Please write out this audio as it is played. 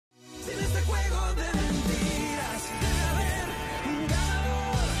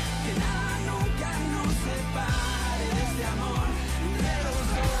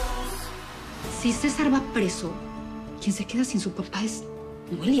Si César va preso, quien se queda sin su papá es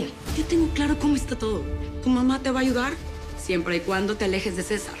Noelia. Yo tengo claro cómo está todo. ¿Tu mamá te va a ayudar? Siempre y cuando te alejes de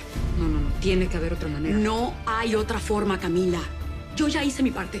César. No. Tiene que haber otra manera. No hay otra forma, Camila. Yo ya hice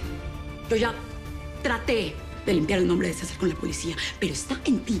mi parte. Yo ya traté de limpiar el nombre de César con la policía. Pero está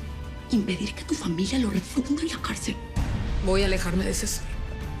en ti impedir que tu familia lo refunda en la cárcel. Voy a alejarme de César.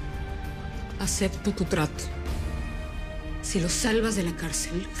 Acepto tu trato. Si lo salvas de la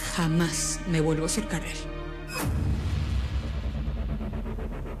cárcel, jamás me vuelvo a acercar a él.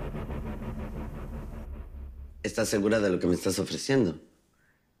 ¿Estás segura de lo que me estás ofreciendo?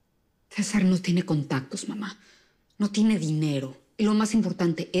 César no tiene contactos, mamá. No tiene dinero. Y lo más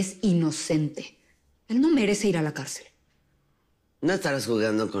importante, es inocente. Él no merece ir a la cárcel. ¿No estarás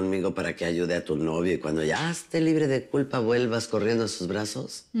jugando conmigo para que ayude a tu novio y cuando ya esté libre de culpa vuelvas corriendo a sus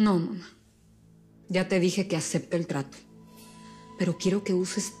brazos? No, mamá. Ya te dije que acepto el trato. Pero quiero que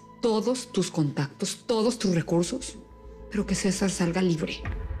uses todos tus contactos, todos tus recursos, pero que César salga libre.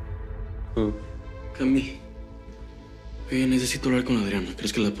 Cami, necesito hablar con Adriana.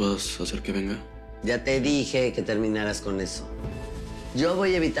 ¿Crees que la puedas hacer que venga? Ya te dije que terminaras con eso. Yo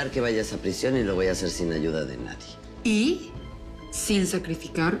voy a evitar que vayas a prisión y lo voy a hacer sin ayuda de nadie. Y sin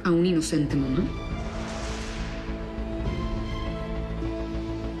sacrificar a un inocente, mamá.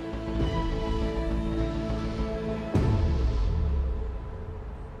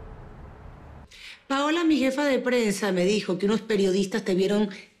 Paola, mi jefa de prensa, me dijo que unos periodistas te vieron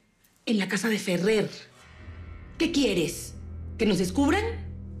en la casa de Ferrer. ¿Qué quieres? ¿Que nos descubran?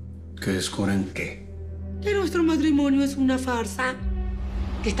 ¿Que descubran qué? Que nuestro matrimonio es una farsa.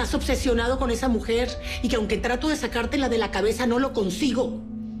 Que estás obsesionado con esa mujer y que aunque trato de sacártela de la cabeza, no lo consigo.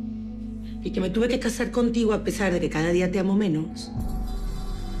 Y que me tuve que casar contigo a pesar de que cada día te amo menos.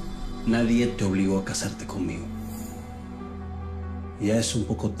 Nadie te obligó a casarte conmigo. Ya es un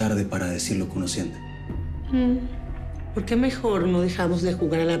poco tarde para decir lo que uno siente. ¿Por qué mejor no dejamos de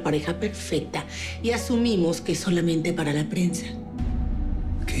jugar a la pareja perfecta y asumimos que es solamente para la prensa?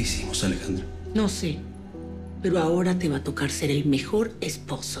 ¿Qué hicimos, Alejandra? No sé, pero ahora te va a tocar ser el mejor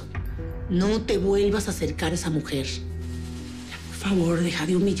esposo. No te vuelvas a acercar a esa mujer. Por favor, deja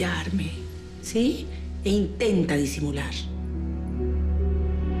de humillarme, ¿sí? E intenta disimular.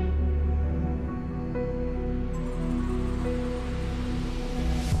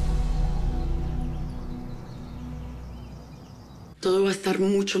 Todo va a estar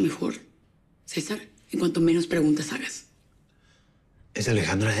mucho mejor, César, en cuanto menos preguntas hagas. Es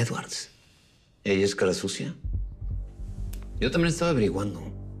Alejandra Edwards. Ella es cara sucia. Yo también estaba averiguando.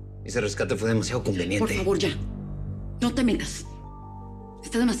 Ese rescate fue demasiado conveniente. Por favor, ya. No te metas.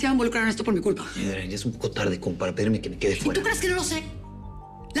 Estás demasiado involucrado en esto por mi culpa. Ya es un poco tarde como para pedirme que me quede fuera. ¿Y tú crees que no lo sé?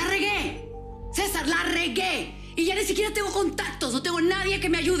 ¡La regué! César, la regué. Y ya ni siquiera tengo contactos. No tengo nadie que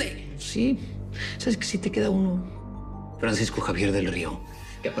me ayude. Sí. ¿Sabes que sí te queda uno? Francisco Javier del Río,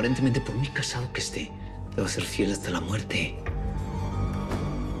 que aparentemente, por muy casado que esté, te va a ser fiel hasta la muerte.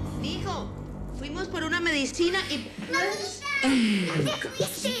 Hijo, fuimos por una medicina y...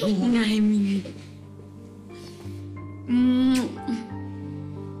 Ay, mi...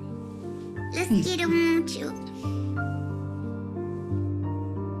 Los quiero mucho.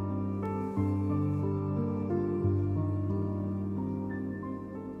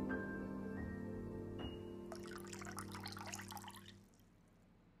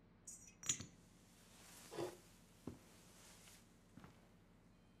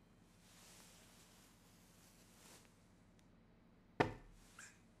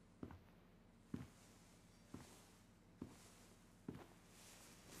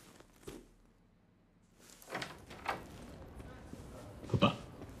 Papá,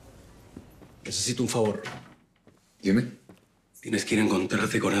 necesito un favor. Dime. Tienes que ir a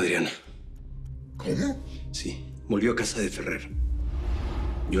encontrarte con Adriana. ¿Cómo? Sí, volvió a casa de Ferrer.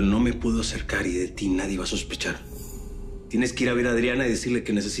 Yo no me puedo acercar y de ti nadie va a sospechar. Tienes que ir a ver a Adriana y decirle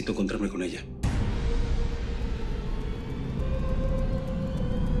que necesito encontrarme con ella.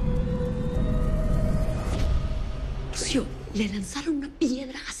 Lucio, le lanzaron una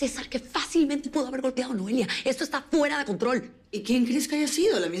piedra a César que fácilmente pudo haber golpeado a Noelia. Esto está fuera de control. ¿Y quién crees que haya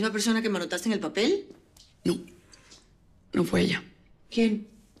sido? ¿La misma persona que manotaste en el papel? No, no fue ella. ¿Quién?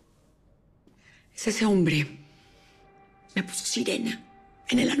 Es ese hombre. Me puso sirena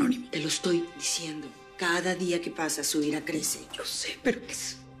en el anónimo. Te lo estoy diciendo. Cada día que pasa, su ira crece. Yo sé, pero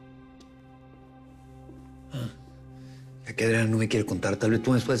es... Ya que Adriana no me quiere contar, tal vez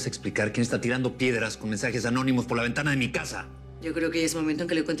tú me puedes explicar quién está tirando piedras con mensajes anónimos por la ventana de mi casa. Yo creo que ya es momento en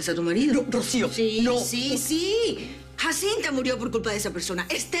que le cuentes a tu marido. No, Rocío, sí, no. Sí. Jacinta murió por culpa de esa persona.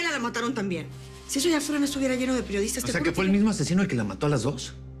 Estela la mataron también. Si eso ya fuera no estuviera lleno de periodistas, O sea, que fue el mismo asesino el que la mató a las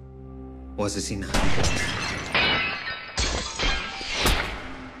dos. o asesina.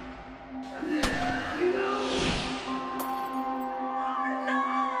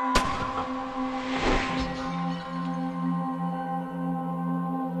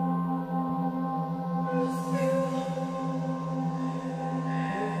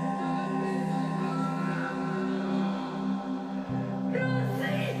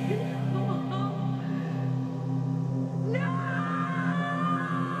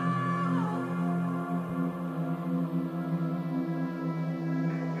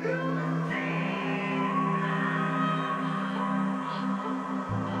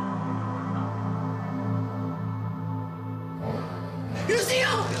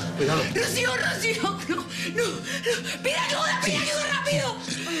 Cuidado. Rocío, Rocío. No, no. Pide ayuda rápido.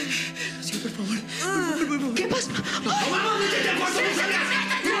 Rocío, por favor. Por favor. ¿Qué pasa? ¡No, vamos, métete al cuarto!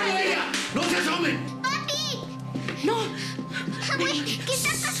 ¡No se asomen! ¡Papi! No. Güey, ¿qué está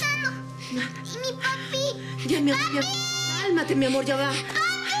pasando? ¿Y mi papi? Ya, mi amor, ya. Cálmate, mi amor, ya va.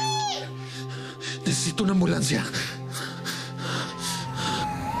 ¡Papi! Necesito una ambulancia.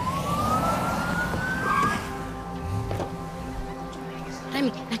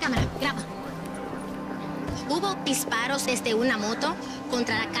 Remy, la cámara, graba. Hubo disparos desde una moto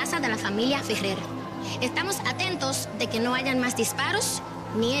contra la casa de la familia Ferrer. Estamos atentos de que no hayan más disparos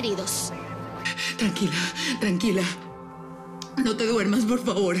ni heridos. Tranquila, tranquila. No te duermas, por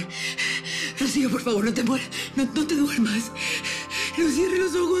favor. Rocío, por favor, no te mueras. No te duermas. No cierres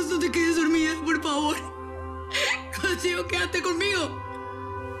los ojos, no te quedes dormida, por favor. Rocío, quédate conmigo.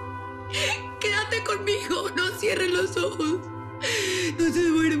 Quédate conmigo. No cierres los ojos. No te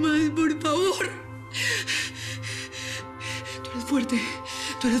duermas, por favor. Tú eres fuerte.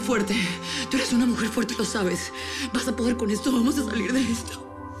 Tú eres fuerte. Tú eres una mujer fuerte, lo sabes. Vas a poder con esto. Vamos a salir de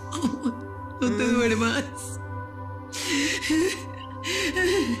esto. Vamos. No te duermas.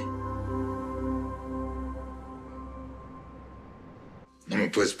 ¿No me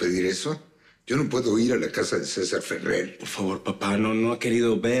puedes pedir eso? Yo no puedo ir a la casa de César Ferrer. Por favor, papá, no ha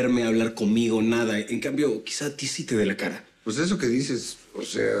querido verme, hablar conmigo, nada. En cambio, quizá a ti sí te dé la cara. Pues eso que dices, o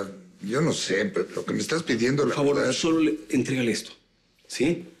sea, yo no sé, pero lo que me estás pidiendo, la Por favor, verdad... solo entrégale esto.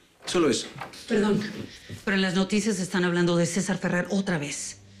 ¿Sí? Solo eso. Perdón, pero en las noticias están hablando de César Ferrer otra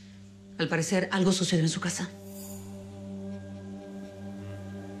vez. Al parecer, algo sucedió en su casa.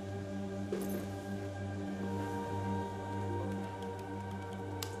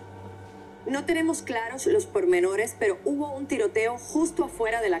 No tenemos claros los pormenores, pero hubo un tiroteo justo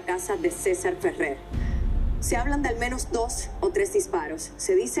afuera de la casa de César Ferrer. Se hablan de al menos 2 o 3 disparos.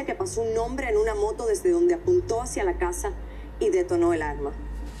 Se dice que pasó un hombre en una moto desde donde apuntó hacia la casa y detonó el arma.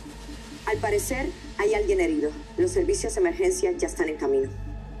 Al parecer, hay alguien herido. Los servicios de emergencia ya están en camino.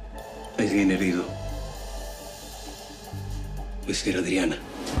 ¿Alguien herido? Puede ser Adriana.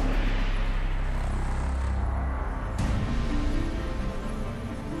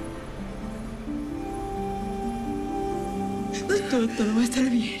 Todo va a estar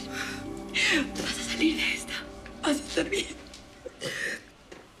bien. Vas a salir de esta. Vas a estar bien.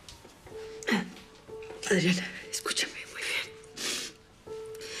 Adriana, escúchame muy bien.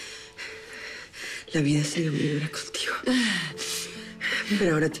 La vida ha sido muy dura contigo.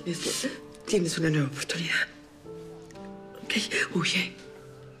 Pero ahora tienes una nueva oportunidad. ¿Ok?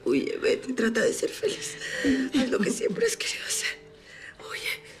 Huye, vete, trata de ser feliz. Haz lo que siempre has querido hacer.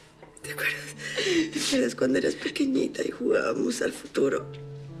 Huye. ¿Te acuerdas? ¿Te acuerdas cuando eras pequeñita y jugábamos al futuro?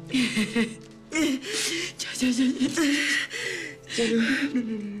 Ya.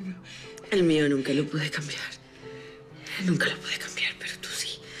 No. El mío nunca lo pude cambiar. Nunca lo pude cambiar, pero tú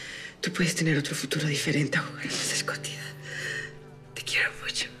sí. Tú puedes tener otro futuro diferente a jugar a las escondidas. Te quiero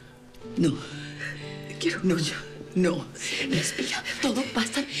mucho. No. Te quiero mucho. No. Respira. Todo va a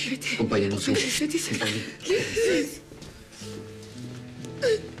estar bien. Acompáñanos.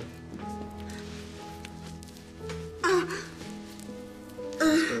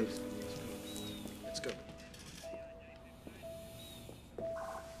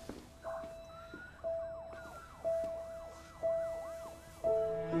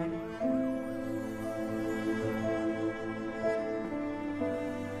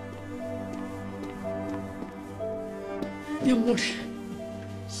 Mi amor,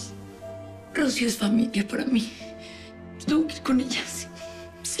 Rocío es familia para mí. Tengo que ir con ella.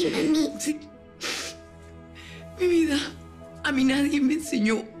 Sí, mami. Sí. Mi vida, a mí nadie me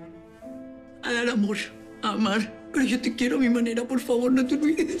enseñó a dar amor, a amar. Pero yo te quiero a mi manera, por favor, no te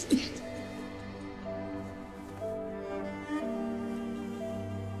olvides.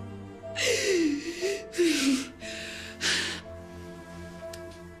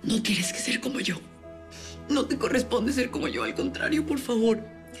 No tienes que ser como yo. No te corresponde ser como yo, al contrario, por favor.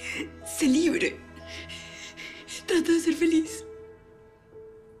 Sé libre. Trata de ser feliz.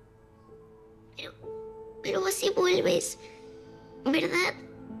 Pero así vuelves, ¿verdad?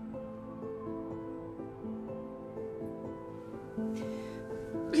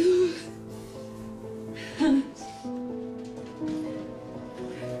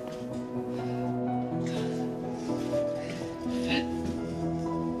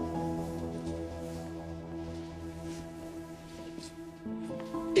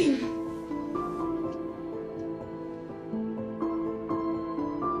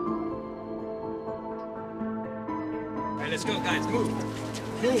 Let's go, guys. Move.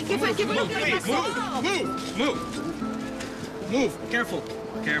 Move. ¿Qué fue? ¿Qué fue lo que Please, pasó? Move. Move. Careful.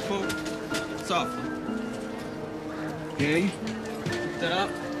 Careful. Soft. Okay. Lift it up.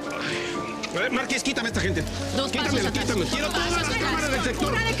 Márquez, quítame a esta gente. Dos pasos atrás. Quítame. Quiero todas las cámaras del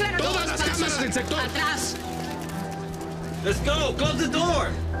sector. Todas las cámaras del sector. Atrás. Let's go. Close the door.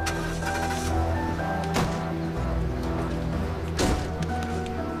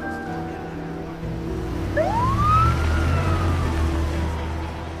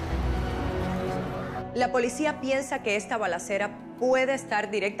 La policía piensa que esta balacera puede estar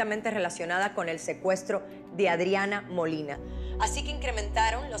directamente relacionada con el secuestro de Adriana Molina. Así que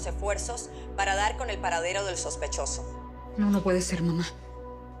incrementaron los esfuerzos para dar con el paradero del sospechoso. No puede ser, mamá.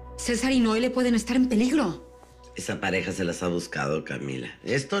 César y Noé pueden estar en peligro. Esa pareja se las ha buscado, Camila.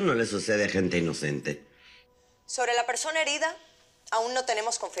 Esto no le sucede a gente inocente. Sobre la persona herida, aún no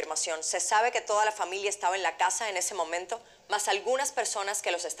tenemos confirmación. Se sabe que toda la familia estaba en la casa en ese momento, más algunas personas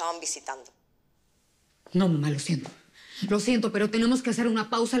que los estaban visitando. No, mamá, lo siento. Lo siento, pero tenemos que hacer una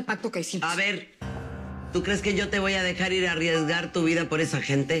pausa al pacto que hicimos. A ver, ¿tú crees que yo te voy a dejar ir a arriesgar tu vida por esa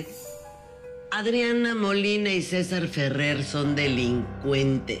gente? Adriana Molina y César Ferrer son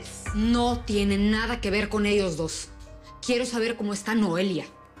delincuentes. No tienen nada que ver con ellos dos. Quiero saber cómo está Noelia.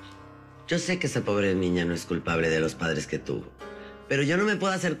 Yo sé que esa pobre niña no es culpable de los padres que tuvo, pero yo no me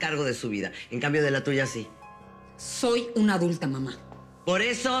puedo hacer cargo de su vida. En cambio, de la tuya sí. Soy una adulta, mamá. Por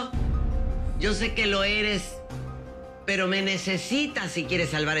eso, yo sé que lo eres, pero me necesitas si quieres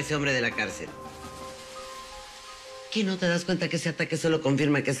salvar a ese hombre de la cárcel. ¿Qué no te das cuenta que ese ataque solo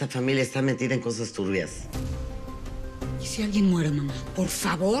confirma que esa familia está metida en cosas turbias? ¿Y si alguien muere, mamá? Por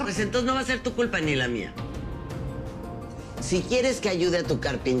favor. Pues entonces no va a ser tu culpa ni la mía. Si quieres que ayude a tu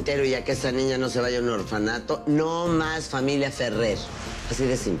carpintero y a que esa niña no se vaya a un orfanato, no más familia Ferrer. Así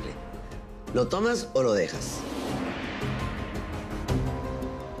de simple. ¿Lo tomas o lo dejas?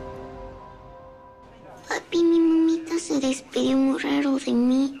 Papi, mi mamita se despidió muy raro de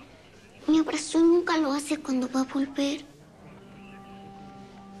mí. Me abrazó y nunca lo hace cuando va a volver.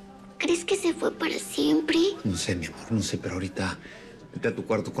 ¿Crees que se fue para siempre? No sé, mi amor, no sé, pero ahorita vete a tu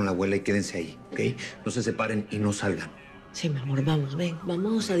cuarto con la abuela y quédense ahí, ¿ok? No se separen y no salgan. Sí, mi amor, vamos, ven.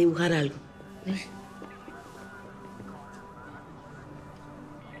 Vamos a dibujar algo.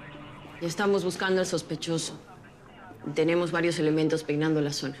 Ya estamos buscando al sospechoso. Tenemos varios elementos peinando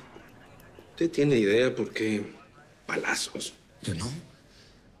la zona. ¿Usted tiene idea por qué balazos? Yo no.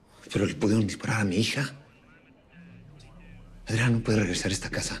 Pero le pudieron disparar a mi hija. Adriana no puede regresar a esta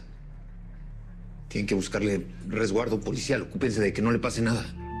casa. Tienen que buscarle resguardo policial. Ocúpense de que no le pase nada.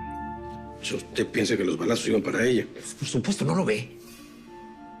 ¿Usted piensa que los balazos iban para ella? Pues, por supuesto, no lo ve.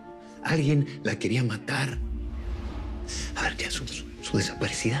 Alguien la quería matar. A ver, ya su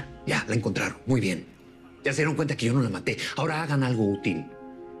desaparecida. Ya, la encontraron. Muy bien. Ya se dieron cuenta que yo no la maté. Ahora hagan algo útil.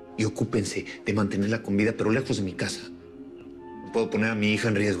 Y ocúpense de mantenerla con vida, pero lejos de mi casa. No puedo poner a mi hija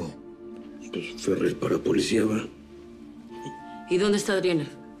en riesgo. Pues Ferrer para policía, va. ¿Y dónde está Adriana?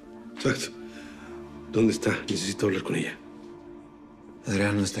 Exacto. ¿Dónde está? Necesito hablar con ella.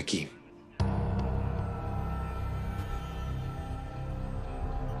 Adriana no está aquí.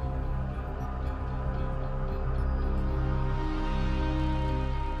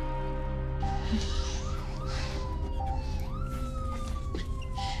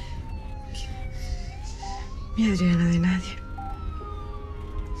 Mi Adriana de nadie.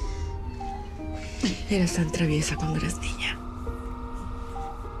 Eras tan traviesa cuando eras niña.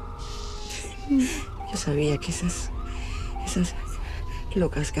 Yo sabía que esas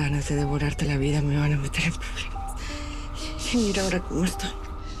locas ganas de devorarte la vida me van a meter en problemas. Y mira ahora cómo estoy.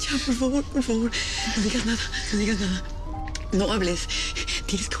 Ya, por favor, no digas nada, no digas nada. No hables.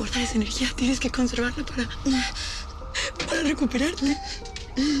 Tienes que guardar esa energía, tienes que conservarla para recuperarte.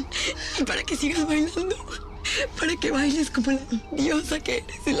 Y para que sigas bailando. Para que bailes como la diosa que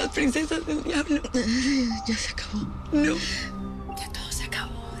eres en las princesas del diablo. Ya se acabó. No. Ya todo se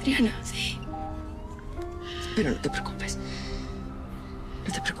acabó, Adriana. Sí. Pero no te preocupes.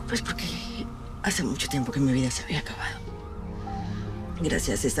 No te preocupes porque hace mucho tiempo que mi vida se había acabado.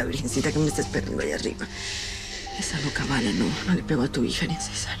 Gracias a esta virgencita que me está esperando ahí arriba. Esa loca bala no le pegó a tu hija ni a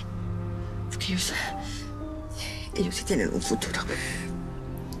César. Porque ellos sí tienen un futuro.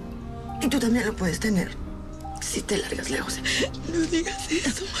 Y tú también lo puedes tener. Si te largas lejos. No digas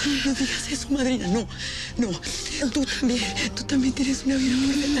eso, madrina. No. Tú también tienes una vida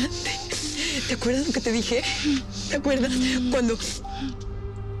por delante. ¿Te acuerdas lo que te dije? ¿Te acuerdas cuando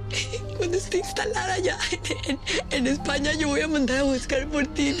esté instalada ya en España? Yo voy a mandar a buscar por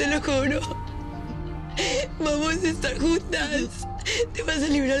ti, te lo juro. Vamos a estar juntas. Te vas a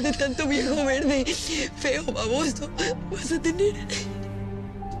librar de tanto viejo verde, feo, baboso. Vas a tener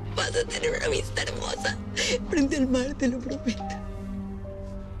una vista hermosa frente al mar, te lo prometo.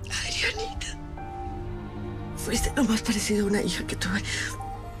 Adrianita. Fuiste lo más parecido a una hija que tuve.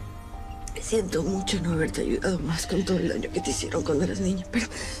 Siento mucho no haberte ayudado más con todo el daño que te hicieron cuando eras niña, pero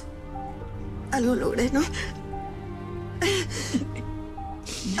algo logré, ¿no?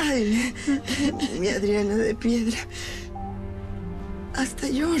 Ay, mi Adriana de piedra. Hasta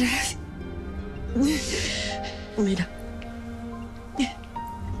lloras. Mira.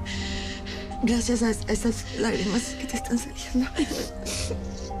 Gracias a esas lágrimas que te están saliendo,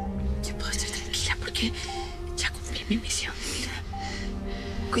 yo puedo estar tranquila porque ya cumplí mi misión. Mira,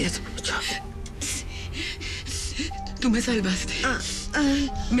 cuídate mucho. Tú me salvaste.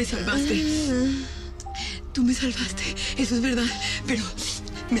 Me salvaste. Tú me salvaste. Eso es verdad. Pero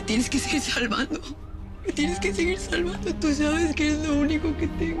me tienes que seguir salvando. Me tienes que seguir salvando. Tú sabes que eres lo único que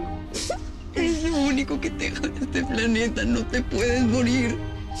tengo. Eres lo único que tengo en este planeta. No te puedes morir.